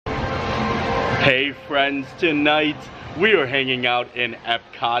Hey friends, tonight we are hanging out in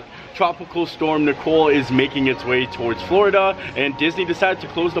Epcot. Tropical Storm Nicole is making its way towards Florida, and Disney decided to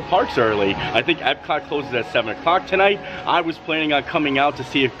close the parks early. I think Epcot closes at 7 o'clock tonight. I was planning on coming out to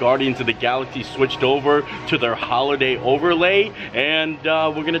see if Guardians of the Galaxy switched over to their holiday overlay, and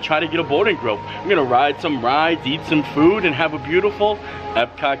we're gonna try to get a boarding group. We're gonna ride some rides, eat some food, and have a beautiful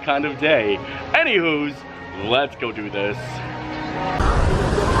Epcot kind of day. Anywho's, let's go do this.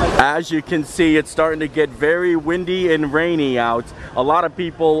 As you can see, it's starting to get very windy and rainy out. A lot of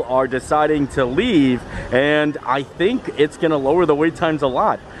people are deciding to leave, and I think it's gonna lower the wait times a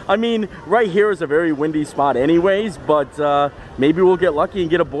lot. I mean, right here is a very windy spot anyways, but maybe we'll get lucky and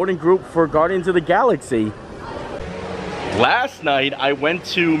get a boarding group for Guardians of the Galaxy. Last night, I went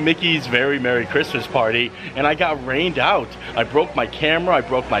to Mickey's Very Merry Christmas Party, and I got rained out. I broke my camera, I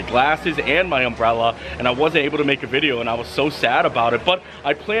broke my glasses, and my umbrella, and I wasn't able to make a video, and I was so sad about it. But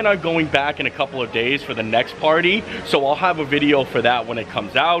I plan on going back in a couple of days for the next party, so I'll have a video for that when it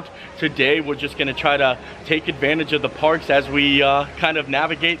comes out. Today, we're just gonna try to take advantage of the parks as we kind of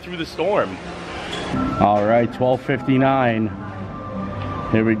navigate through the storm. All right, 12:59.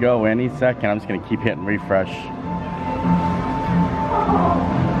 Here we go, any second. I'm just gonna keep hitting refresh.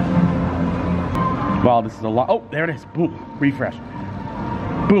 Wow, this is a lot. Oh, there it is. Boom. Refresh.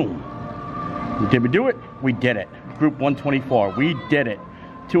 Boom. Did we do it? We did it. Group 124. We did it.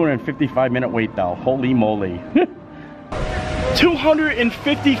 255-minute wait, though. Holy moly.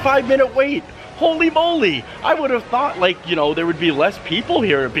 255-minute wait. Holy moly. I would have thought, like, you know, there would be less people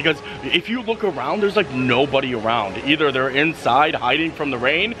here, because if you look around, there's like nobody around. Either they're inside hiding from the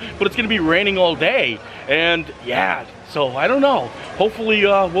rain, but it's going to be raining all day. And yeah, so I don't know. Hopefully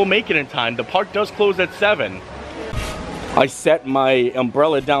we'll make it in time. The park does close at 7. I set my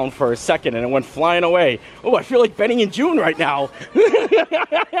umbrella down for a second and it went flying away. Oh, I feel like Benny in June right now.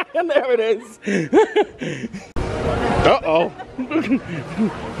 And there it is. Uh-oh.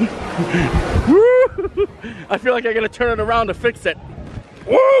 I feel like I gotta turn it around to fix it.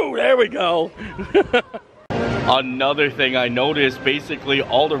 Woo, there we go. Another thing I noticed, basically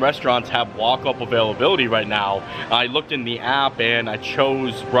all the restaurants have walk-up availability right now. I looked in the app and I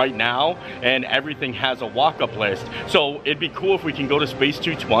chose right now, and everything has a walk-up list. So it'd be cool if we can go to Space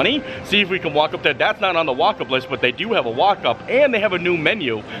 220, see if we can walk up there. That's not on the walk-up list, but they do have a walk-up, and they have a new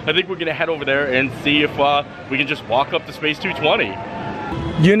menu. I think we're gonna head over there and see if we can just walk up to Space 220.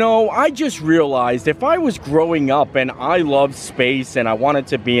 You know, I just realized if I was growing up and I loved space and I wanted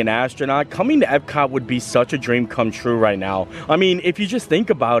to be an astronaut, coming to Epcot would be such a dream come true right now. I mean, if you just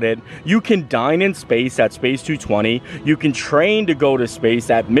think about it, you can dine in space at Space 220, you can train to go to space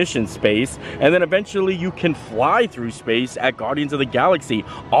at Mission Space, and then eventually you can fly through space at Guardians of the Galaxy,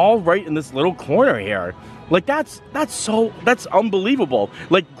 all right in this little corner here. Like, that's unbelievable.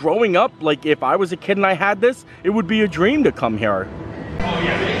 Like, growing up, like, if I was a kid and I had this, it would be a dream to come here.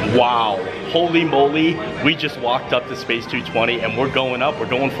 Wow, holy moly, we just walked up to Space 220 and we're going up, we're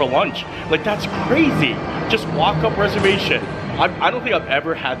going for lunch. Like, that's crazy. Just walk up reservation. I don't think I've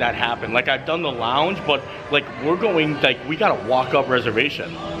ever had that happen. Like, I've done the lounge, but like, we're going, like, we got a walk up reservation.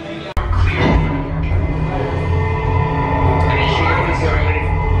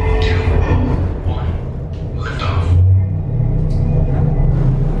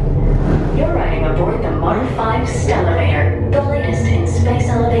 You're riding aboard the Mark V Stellarator, the latest in space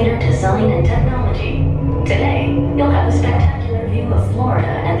elevator design and technology. Today, you'll have a spectacular view of Florida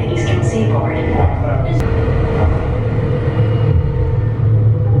and the Eastern Seaboard.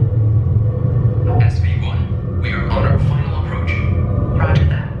 SV1, we are on our final approach. Roger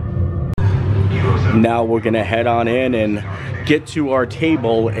that. Now we're gonna head on in and get to our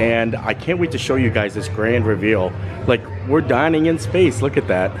table, and I can't wait to show you guys this grand reveal. Like, we're dining in space, look at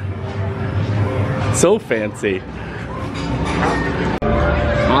that. So fancy.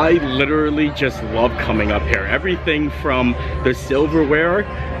 I literally just love coming up here. Everything from the silverware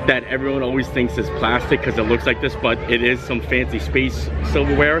that everyone always thinks is plastic because it looks like this, but it is some fancy space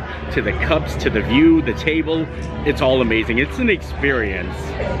silverware, to the cups, to the view, the table. It's all amazing. It's an experience.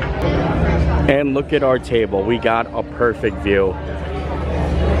 And look at our table. We got a perfect view.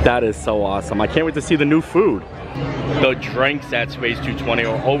 That is so awesome. I can't wait to see the new food. The drinks at Space 220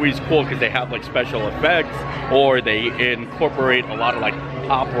 are always cool because they have like special effects, or they incorporate a lot of like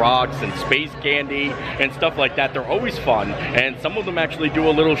pop rocks and space candy and stuff like that. They're always fun, and some of them actually do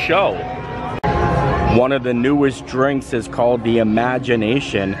a little show. One of the newest drinks is called the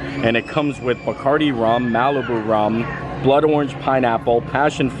Imagination, and it comes with Bacardi rum, Malibu rum, blood orange pineapple,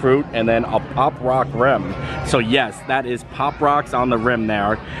 passion fruit, and then a pop rock rim. So yes, that is pop rocks on the rim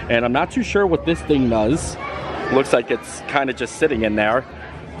there, and I'm not too sure what this thing does. Looks like it's kind of just sitting in there.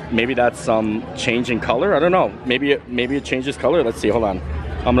 maybe that's changing color. I don't know. Maybe it changes color. Let's see. Hold on.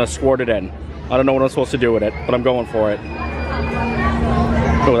 I'm gonna squirt it in. I don't know what I'm supposed to do with it, but I'm going for it.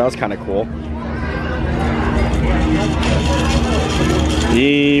 Oh, that was kind of cool.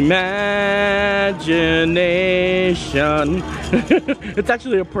 Imagination. It's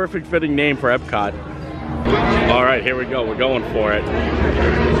actually a perfect fitting name for Epcot. All right, here we go. We're going for it.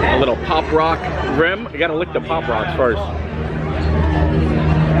 A little pop rock rim. You gotta lick the pop rocks first.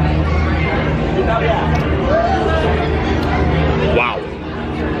 Wow,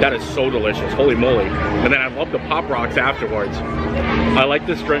 that is so delicious. Holy moly. And then I love the pop rocks afterwards. I like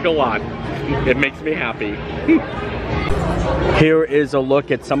this drink a lot. It makes me happy. Here is a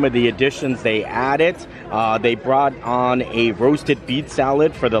look at some of the additions they added. They brought on a roasted beet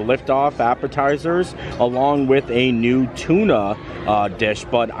salad for the liftoff appetizers, along with a new tuna dish.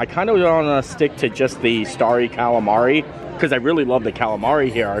 But I kind of want to stick to just the starry calamari, because I really love the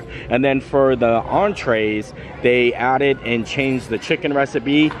calamari here. And then for the entrees, they added and changed the chicken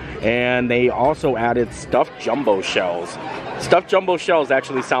recipe, and they also added stuffed jumbo shells. Stuffed jumbo shells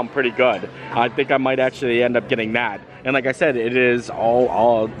actually sound pretty good. I think I might actually end up getting that. And like I said, it is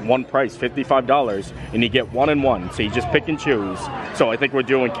all one price, $55, and you get 1 and 1, so you just pick and choose. So I think we're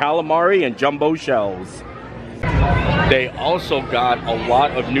doing calamari and jumbo shells. They also got a lot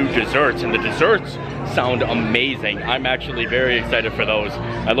of new desserts, and the desserts sound amazing. I'm actually very excited for those.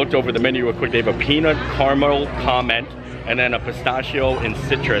 I looked over the menu real quick. They have a peanut caramel comment, and then a pistachio and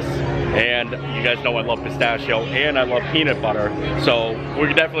citrus. And you guys know I love pistachio and I love peanut butter. So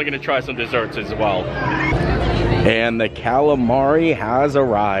we're definitely gonna try some desserts as well. And the calamari has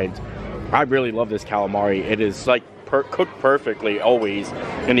arrived. I really love this calamari. It is like cooked perfectly always.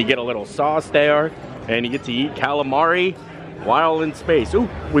 And you get a little sauce there, and you get to eat calamari while in space. Ooh,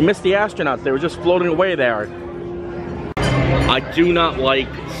 we missed the astronauts. They were just floating away there. I do not like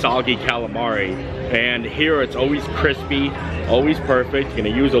soggy calamari. And here it's always crispy, always perfect. Gonna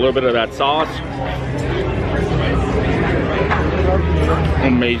use a little bit of that sauce.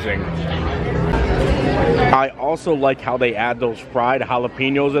 Amazing. I also like how they add those fried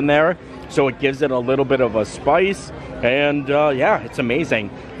jalapenos in there, so it gives it a little bit of a spice. And yeah, it's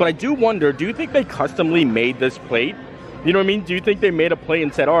amazing. But I do wonder, do you think they customly made this plate? You know what I mean? Do you think they made a plate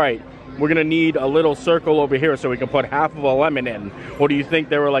and said, all right, we're gonna need a little circle over here so we can put half of a lemon in? Or do you think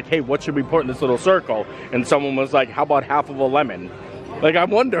they were like, hey, what should we put in this little circle? And someone was like, how about half of a lemon? Like, I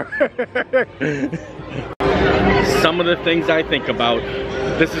wonder. Some of the things I think about,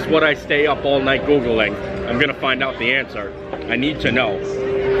 this is what I stay up all night Googling. I'm gonna find out the answer. I need to know.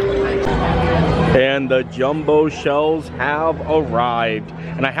 And the jumbo shells have arrived.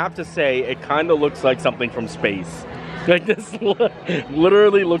 And I have to say, it kind of looks like something from space. Like, this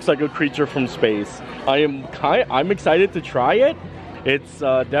literally looks like a creature from space. I'm excited to try it. It's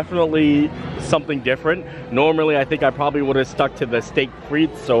definitely something different. Normally, I think I probably would have stuck to the steak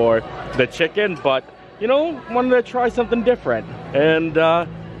frites or the chicken, but you know, wanted to try something different, and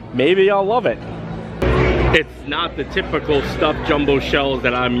maybe I'll love it. It's not the typical stuffed jumbo shells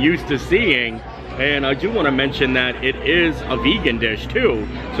that I'm used to seeing, and I do want to mention that it is a vegan dish too,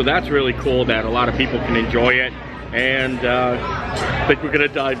 so that's really cool that a lot of people can enjoy it. And I think we're gonna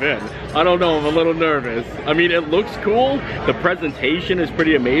dive in. I don't know, I'm a little nervous. I mean, it looks cool. The presentation is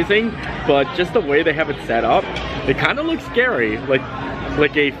pretty amazing, but just the way they have it set up, it kind of looks scary, like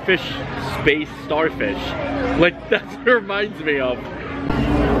a fish space starfish. Like, that's what it reminds me of.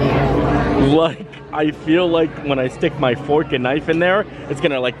 Like, I feel like when I stick my fork and knife in there, it's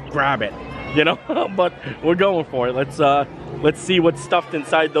gonna like grab it, you know? But we're going for it. Let's see what's stuffed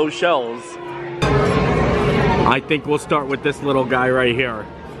inside those shells. I think we'll start with this little guy right here.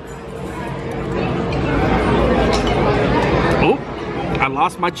 Oh, I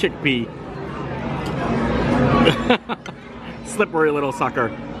lost my chickpea. Slippery little sucker.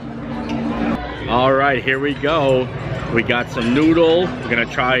 All right, here we go. We got some noodle. We're gonna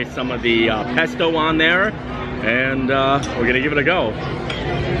try some of the pesto on there, and we're gonna give it a go.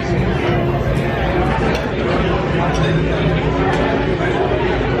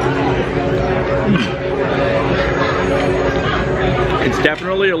 It's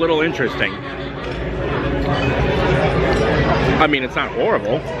definitely a little interesting. I mean, it's not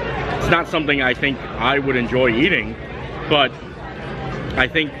horrible. It's not something I think I would enjoy eating, but I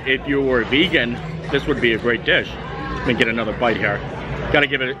think if you were vegan, this would be a great dish. Let me get another bite here. You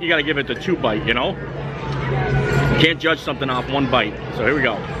gotta give it the 2 bite, you know? You can't judge something off 1 bite. So here we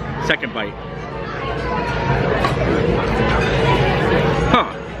go. 2nd bite.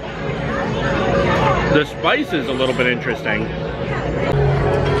 Huh. The spice is a little bit interesting.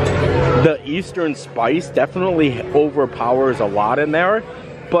 The Eastern spice definitely overpowers a lot in there.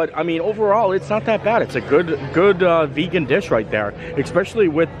 But I mean, overall, it's not that bad. It's a good vegan dish right there, especially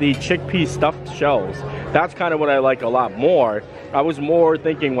with the chickpea stuffed shells. That's kind of what I like a lot more. I was more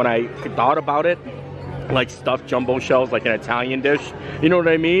thinking when I thought about it, like stuffed jumbo shells, like an Italian dish. You know what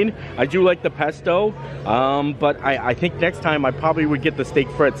I mean? I do like the pesto, but I think next time I probably would get the steak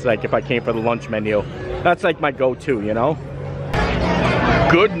frites, like if I came for the lunch menu. That's like my go-to, you know?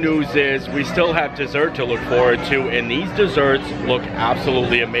 Good news is we still have dessert to look forward to, and these desserts look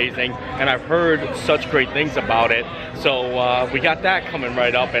absolutely amazing, and I've heard such great things about it. So we got that coming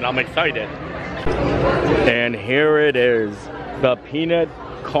right up, and I'm excited. And here it is, the peanut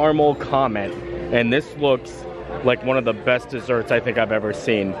caramel comet. And this looks like one of the best desserts I think I've ever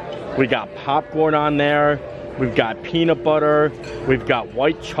seen. We got popcorn on there, we've got peanut butter, we've got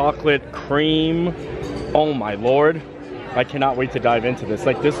white chocolate cream. Oh my Lord. I cannot wait to dive into this.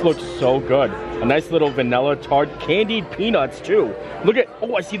 Like, this looks so good. A nice little vanilla tart, candied peanuts too. Look at,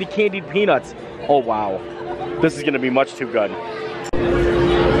 oh, I see the candied peanuts. Oh wow, this is gonna be much too good.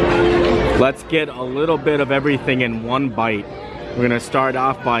 Let's get a little bit of everything in one bite. We're gonna start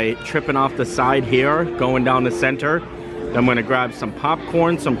off by tripping off the side here, going down the center. Then I'm gonna grab some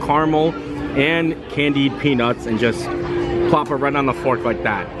popcorn, some caramel, and candied peanuts and just plop it right on the fork like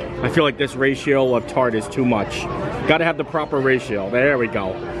that. I feel like this ratio of tart is too much. Gotta have the proper ratio. There we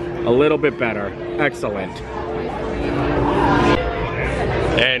go. A little bit better. Excellent.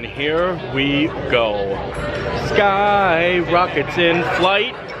 And here we go. Sky rockets in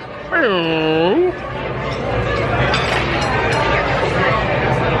flight.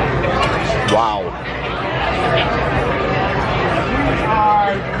 Wow.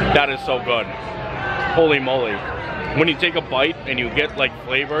 That is so good. Holy moly. When you take a bite and you get like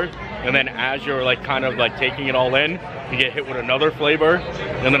flavor, and then as you're like kind of like taking it all in, you get hit with another flavor,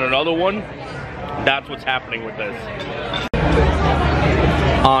 and then another one. That's what's happening with this.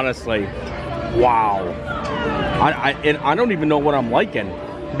 Honestly, wow. I don't even know what I'm liking,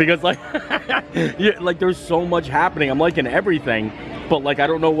 because like, yeah, like there's so much happening. I'm liking everything, but like I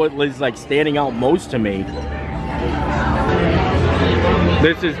don't know what is like standing out most to me.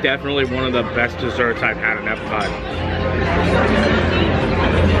 This is definitely one of the best desserts I've had in Epcot.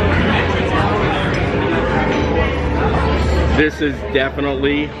 This is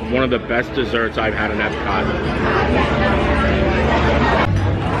definitely one of the best desserts I've had in Epcot.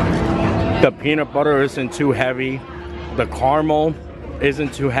 The peanut butter isn't too heavy. The caramel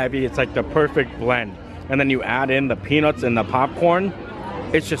isn't too heavy. It's like the perfect blend. And then you add in the peanuts and the popcorn.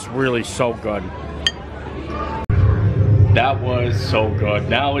 It's just really so good. That was so good.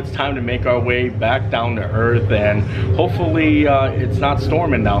 Now it's time to make our way back down to Earth, and hopefully it's not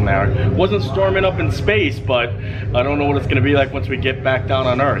storming down there. It wasn't storming up in space, but I don't know what it's going to be like once we get back down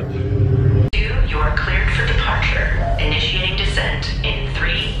on Earth. You are cleared for departure. Initiating descent in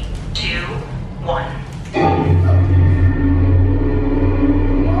 3, 2, 1.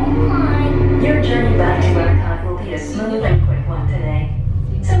 Your journey back to Epcot will be a smooth and quick one today,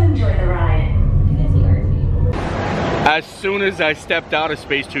 so enjoy the ride. As soon as I stepped out of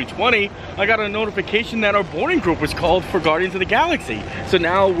Space 220, I got a notification that our boarding group was called for Guardians of the Galaxy. So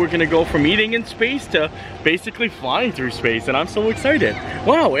now we're gonna go from eating in space to basically flying through space, and I'm so excited.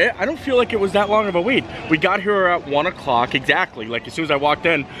 Wow, I don't feel like it was that long of a wait. We got here at 1 o'clock exactly. Like as soon as I walked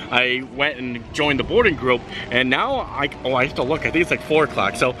in, I went and joined the boarding group, and now I have to look, I think it's like 4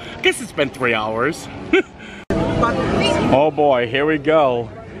 o'clock. So I guess it's been 3 hours. Oh boy, here we go.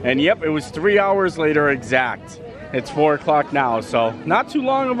 And yep, it was 3 hours later exact. It's 4 o'clock now, so not too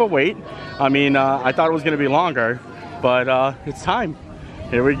long of a wait. I mean, I thought it was gonna be longer, but it's time.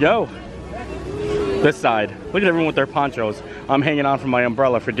 Here we go. This side. Look at everyone with their ponchos. I'm hanging on from my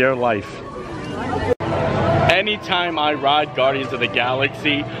umbrella for dear life. Anytime I ride Guardians of the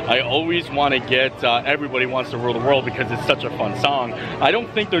Galaxy, I always want to get Everybody Wants to Rule the World because it's such a fun song. I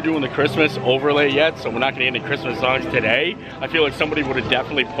don't think they're doing the Christmas overlay yet, so we're not going to get any Christmas songs today. I feel like somebody would have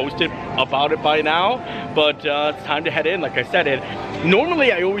definitely posted about it by now, but it's time to head in, like I said. And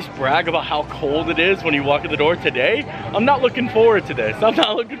normally I always brag about how cold it is when you walk in the door. Today, I'm not looking forward to this. I'm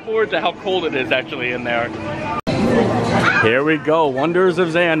not looking forward to how cold it is actually in there. Here we go, Wonders of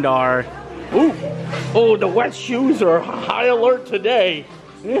Xandar. Ooh. Oh, the wet shoes are high alert today.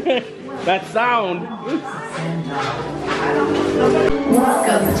 That sound.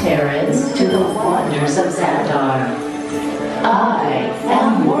 Welcome, Terrans, to the Wonders of Xandar. I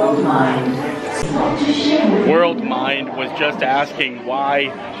am WorldMind. WorldMind was just asking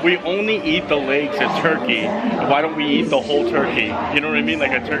why we only eat the legs of turkey. Why don't we eat the whole turkey? You know what I mean?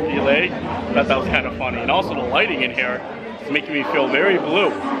 Like a turkey leg? I thought that was kind of funny. And also the lighting in here. making me feel very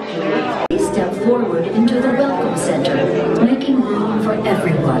blue. Please step forward into the Welcome Center, making room for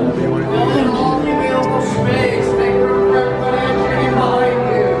everyone.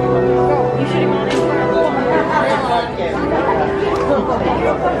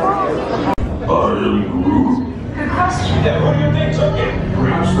 Good question. Yeah, what do you think, okay?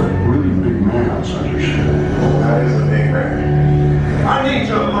 That's that really big man, I understand. That is a big man. I need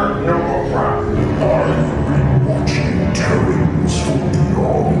to alert no more problem. I've been watching terrans for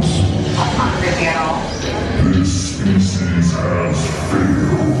eons. I'm not busy at all. This species has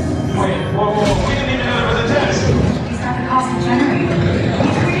failed. Wait, whoa, we didn't even deliver the test. He's got the cost generator.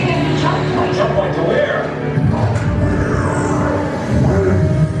 He's creating a new jump point. Jump point to where? Not where.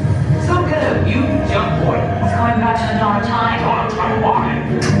 So good. You jump point. It's going back to the dawn of time. Dawn of time, why?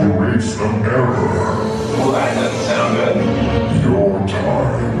 To erase an error. Well, that doesn't sound good. Your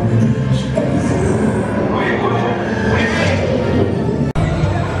time is over. Wait, what do you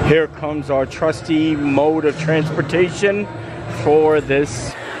think? Here comes our trusty mode of transportation for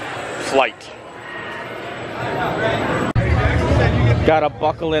this flight. Gotta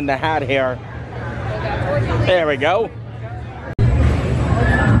buckle in the hat here. There we go.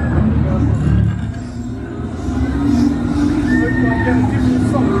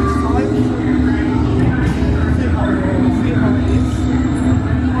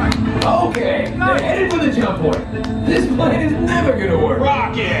 Okay, they're headed for the jump point. This plane is never gonna work.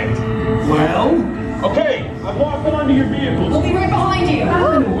 Rocket! Well, Okay, I've walked onto your vehicle. We'll be right behind you.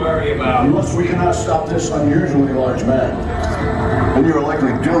 nothing to worry about. Unless we cannot stop this unusually large man, then you're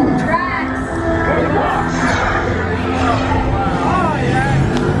likely doomed.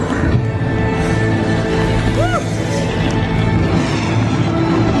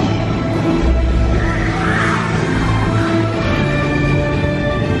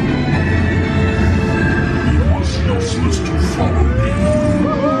 It was useless to follow me.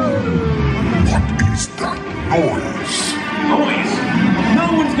 What is that noise? Noise? No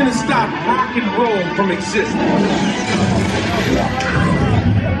one's gonna stop rock and roll from existing.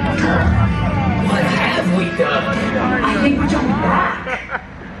 What have we done? I think we're jumping back.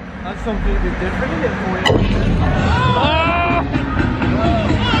 That's something a bit different, isn't it, for you?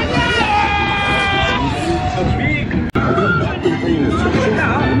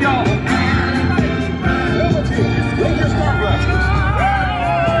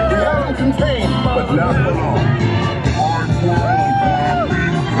 But not for long.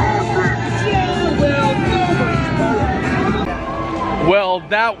 Well,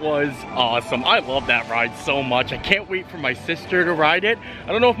 that was awesome. I love that ride so much. I can't wait for my sister to ride it.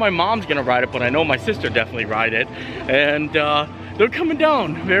 I don't know if my mom's gonna ride it, but I know my sister definitely ride it. And they're coming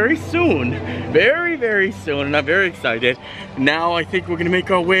down very soon. Very, very soon, and I'm very excited. Now I think we're gonna make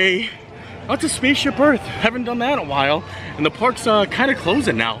our way out to Spaceship Earth. Haven't done that in a while. And the park's kind of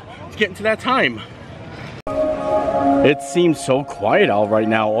closing now. It's getting to that time. It seems so quiet out right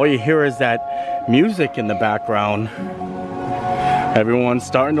now. All you hear is that music in the background. Everyone's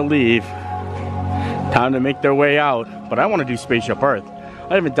starting to leave. Time to make their way out. But I want to do Spaceship Earth.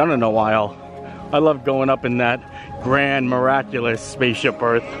 I haven't done it in a while. I love going up in that grand, miraculous Spaceship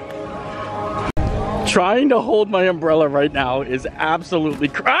Earth. Trying to hold my umbrella right now is absolutely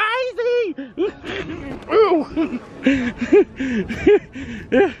crazy! Ooh.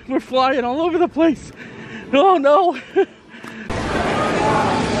 We're flying all over the place. Oh no!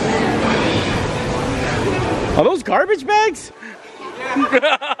 Are those garbage bags?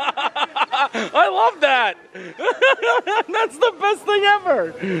 I love that! That's the best thing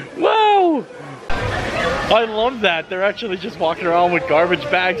ever! Wow! I love that. They're actually just walking around with garbage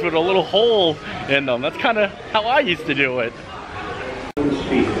bags with a little hole in them. That's kind of how I used to do it.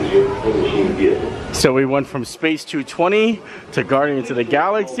 So we went from Space 220 to Guardians of the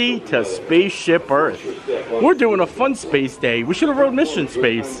Galaxy to Spaceship Earth. We're doing a fun space day. We should have rode Mission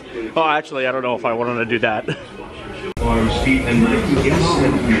Space. Oh, actually, I don't know if I wanted to do that. Arms, feet, and legs.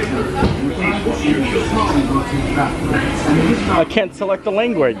 I can't select the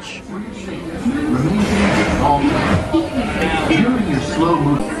language. During your slow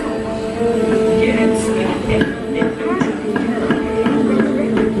movement.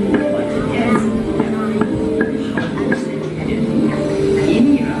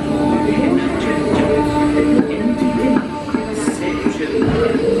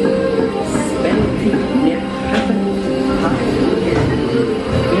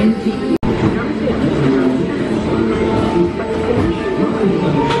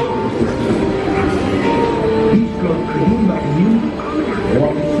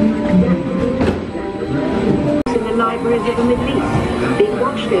 Of the Middle East, being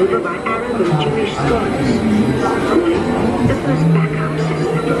watched over by Arab and Jewish scholars.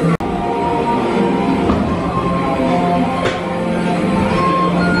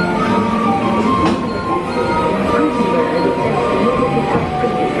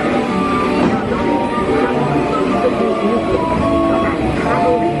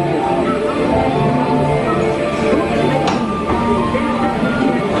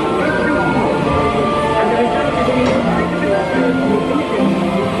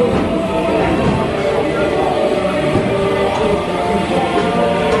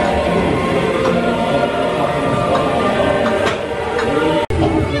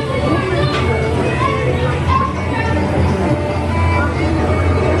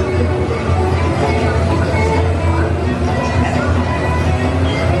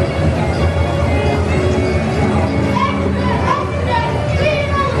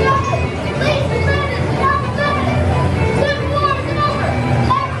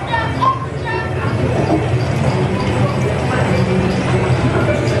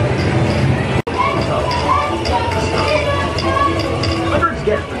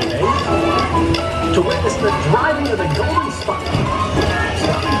 today to witness the driving of the Golden Spot.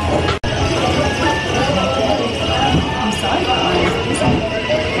 I'm sorry,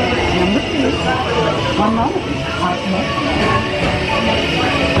 number 2. One moment.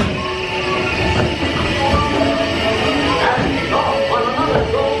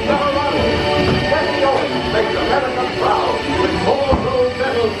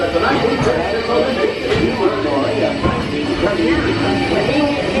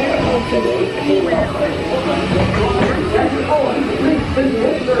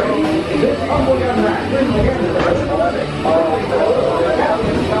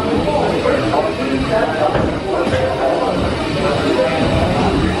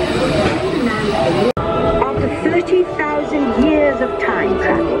 After 30,000 years of time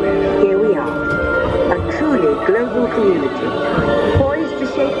travel, here we are, a truly global community, poised to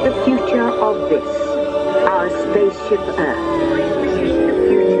shape the future of this, our spaceship Earth.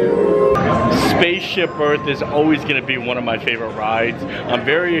 Spaceship Earth is always going to be one of my favorite rides. I'm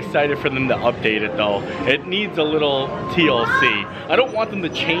very excited for them to update it though. It needs a little TLC. I don't want them to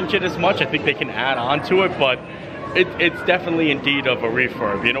change it as much. I think they can add on to it, but it's definitely indeed of a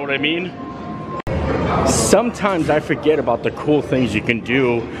refurb. You know what I mean? Sometimes I forget about the cool things you can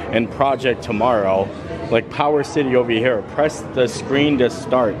do in Project Tomorrow. Like Power City over here. Press the screen to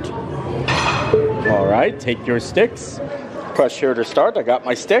start. Alright, take your sticks. Press here to start. I got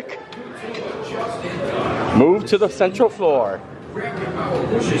my stick. Move to the central floor.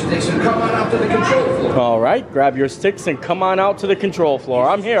 Alright, grab your sticks and come on out to the control floor.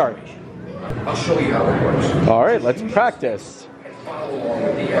 I'm here. I'll show you how it works. Alright, let's practice.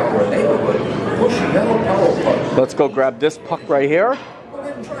 Let's go grab this puck right here.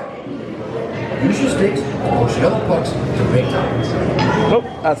 Use your sticks to push yellow pucks to make diamonds. Nope,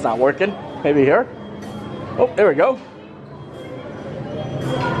 that's not working. Maybe here. Oh, there we go.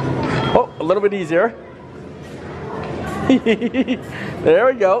 Oh, a little bit easier. There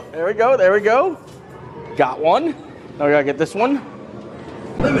we go, there we go, there we go. Got one. Now we gotta get this one.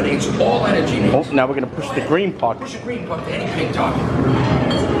 Eliminates all energy needs. Oh, now we're gonna push the green puck. Push the green puck to any pink target.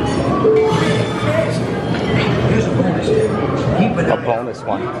 Here's a bonus tip. Keep it a bonus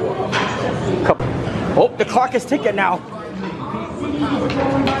one. Oh, the clock is ticking now.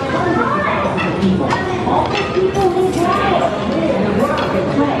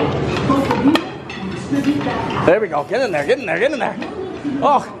 There we go. Get in there, get in there, get in there.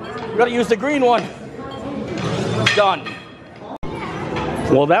 Oh, we gotta use the green one. Done.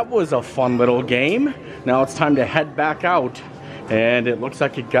 Well, that was a fun little game. Now it's time to head back out. And it looks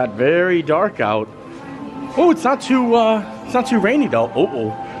like it got very dark out. Oh, it's not too rainy though.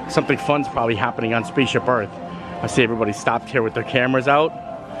 Oh, something fun's probably happening on Spaceship Earth. I see everybody stopped here with their cameras out.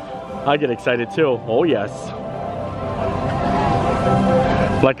 I get excited too. Oh yes.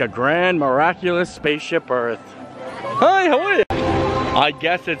 Like a grand miraculous Spaceship Earth. Hi, how are you? I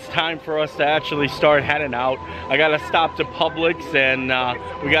guess it's time for us to actually start heading out. I gotta stop to Publix and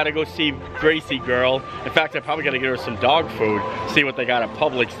we gotta go see Gracie girl. In fact, I probably gotta get her some dog food, see what they got at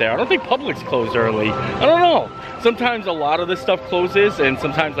Publix there. I don't think Publix closed early. I don't know. Sometimes a lot of this stuff closes and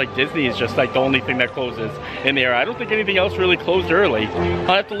sometimes like Disney is just like the only thing that closes in there. I don't think anything else really closed early.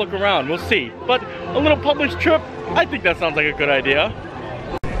 I'll have to look around, we'll see. But a little Publix trip, I think that sounds like a good idea.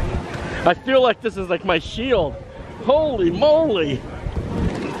 I feel like this is like my shield. Holy moly.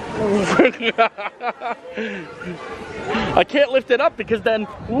 I can't lift it up because then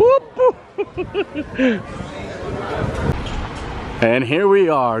whoop. And here we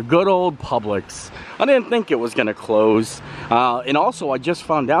are, good old Publix. I didn't think it was gonna close. And also I just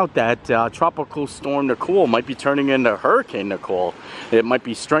found out that Tropical Storm Nicole might be turning into Hurricane Nicole. It might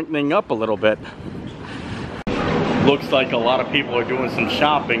be strengthening up a little bit. Looks like a lot of people are doing some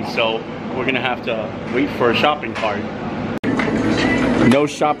shopping, so we're gonna have to wait for a shopping cart. No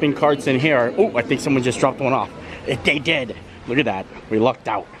shopping carts in here. Oh, I think someone just dropped one off. They did. Look at that. We lucked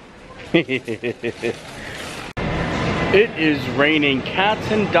out. It is raining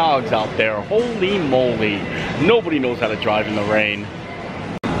cats and dogs out there. Holy moly. Nobody knows how to drive in the rain.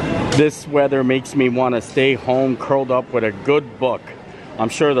 This weather makes me want to stay home curled up with a good book. I'm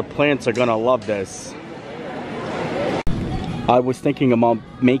sure the plants are gonna love this. I was thinking about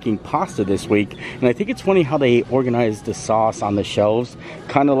making pasta this week, and I think it's funny how they organize the sauce on the shelves,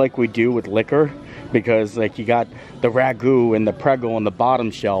 kind of like we do with liquor, because like you got the ragu and the prego on the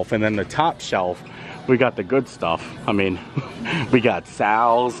bottom shelf, and then the top shelf, we got the good stuff. I mean, we got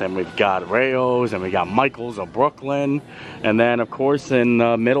Sal's, and we've got Rayo's, and we got Michael's of Brooklyn, and then of course in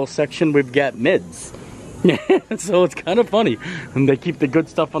the middle section we've got Mids. So it's kind of funny. And they keep the good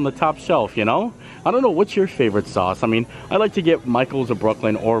stuff on the top shelf, you know? I don't know, what's your favorite sauce? I mean, I like to get Michael's of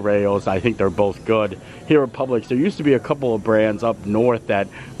Brooklyn or Rayo's. I think they're both good. Here at Publix, there used to be a couple of brands up north that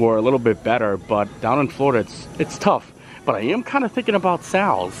were a little bit better, but down in Florida, it's tough. But I am kind of thinking about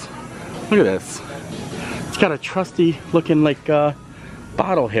Sal's. Look at this. It's got a trusty looking like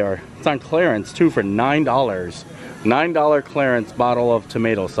bottle here. It's on clearance too for $9. $9 clearance bottle of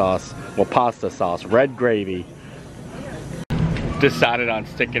tomato sauce. Well, pasta sauce, red gravy. Decided on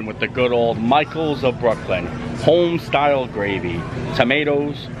sticking with the good old Michael's of Brooklyn. Home style gravy.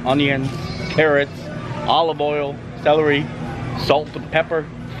 Tomatoes, onions, carrots, olive oil, celery, salt and pepper,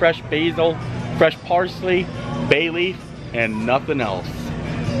 fresh basil, fresh parsley, bay leaf, and nothing else.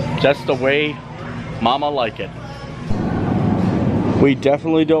 Just the way Mama like it. We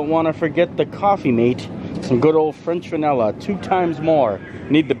definitely don't want to forget the coffee mate. Some good old French vanilla, 2 times more.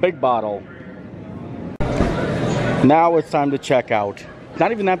 Need the big bottle. Now it's time to check out.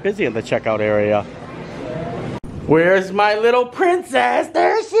 Not even that busy in the checkout area. Where's my little princess?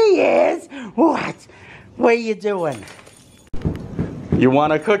 There she is. What? What are you doing? You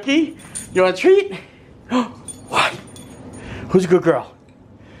want a cookie? You want a treat? What? Who's a good girl?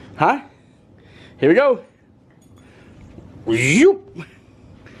 Huh? Here we go. Zoop.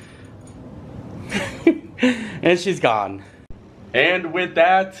 And she's gone. And with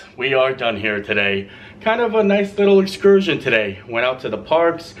that, we are done here today. Kind of a nice little excursion today. Went out to the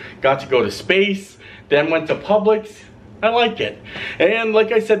parks, got to go to space, then went to Publix. I like it. And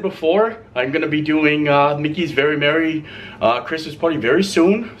like I said before, I'm going to be doing Mickey's Very Merry Christmas party very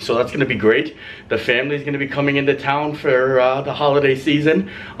soon. So that's going to be great. The family's going to be coming into town for the holiday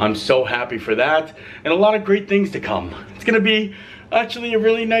season. I'm so happy for that. And a lot of great things to come. It's going to be actually a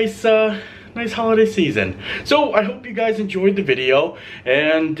really nice holiday season. So I hope you guys enjoyed the video,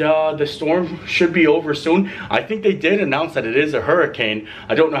 and the storm should be over soon. I think they did announce that it is a hurricane.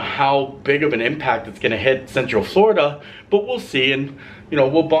 I don't know how big of an impact it's going to hit Central Florida, but we'll see. And you know,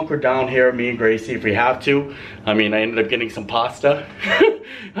 we'll bunker down here, me and Gracie, if we have to. I mean, I ended up getting some pasta.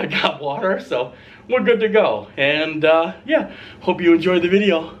 I got water, so we're good to go. And yeah, hope you enjoyed the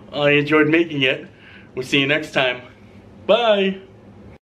video. I enjoyed making it. We'll see you next time. Bye.